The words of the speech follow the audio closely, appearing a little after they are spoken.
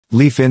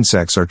Leaf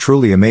insects are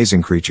truly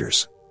amazing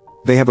creatures.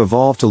 They have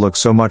evolved to look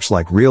so much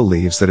like real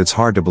leaves that it's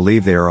hard to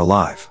believe they are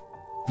alive.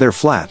 Their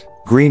flat,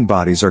 green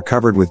bodies are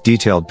covered with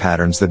detailed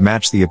patterns that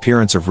match the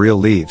appearance of real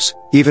leaves,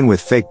 even with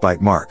fake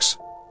bite marks.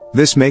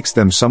 This makes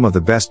them some of the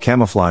best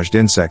camouflaged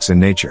insects in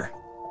nature.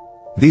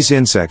 These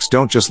insects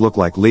don't just look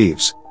like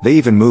leaves, they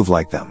even move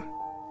like them.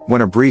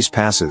 When a breeze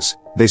passes,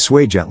 they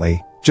sway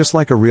gently, just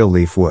like a real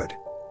leaf would.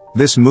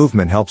 This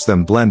movement helps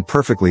them blend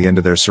perfectly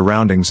into their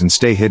surroundings and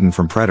stay hidden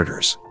from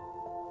predators.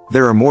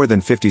 There are more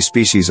than 50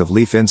 species of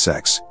leaf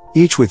insects,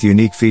 each with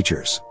unique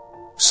features.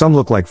 Some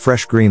look like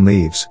fresh green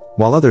leaves,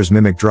 while others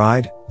mimic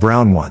dried,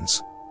 brown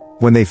ones.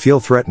 When they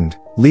feel threatened,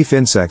 leaf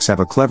insects have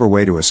a clever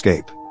way to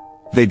escape.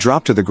 They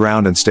drop to the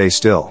ground and stay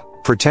still,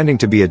 pretending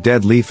to be a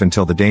dead leaf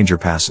until the danger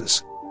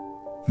passes.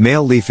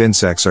 Male leaf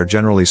insects are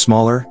generally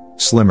smaller,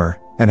 slimmer,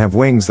 and have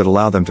wings that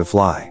allow them to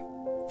fly.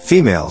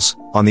 Females,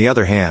 on the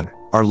other hand,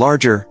 are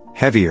larger,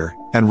 heavier,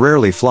 and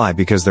rarely fly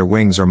because their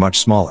wings are much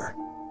smaller.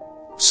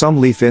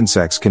 Some leaf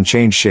insects can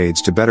change shades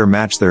to better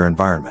match their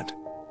environment.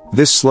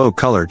 This slow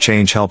color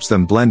change helps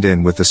them blend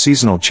in with the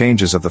seasonal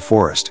changes of the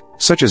forest,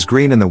 such as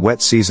green in the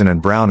wet season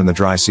and brown in the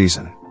dry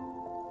season.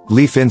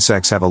 Leaf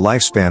insects have a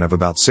lifespan of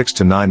about 6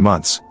 to 9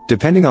 months,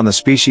 depending on the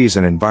species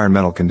and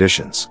environmental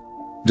conditions.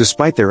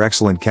 Despite their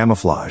excellent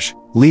camouflage,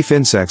 leaf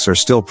insects are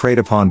still preyed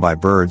upon by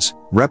birds,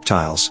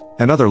 reptiles,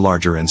 and other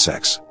larger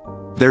insects.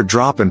 Their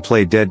drop and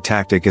play dead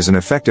tactic is an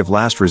effective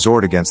last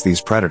resort against these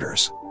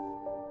predators.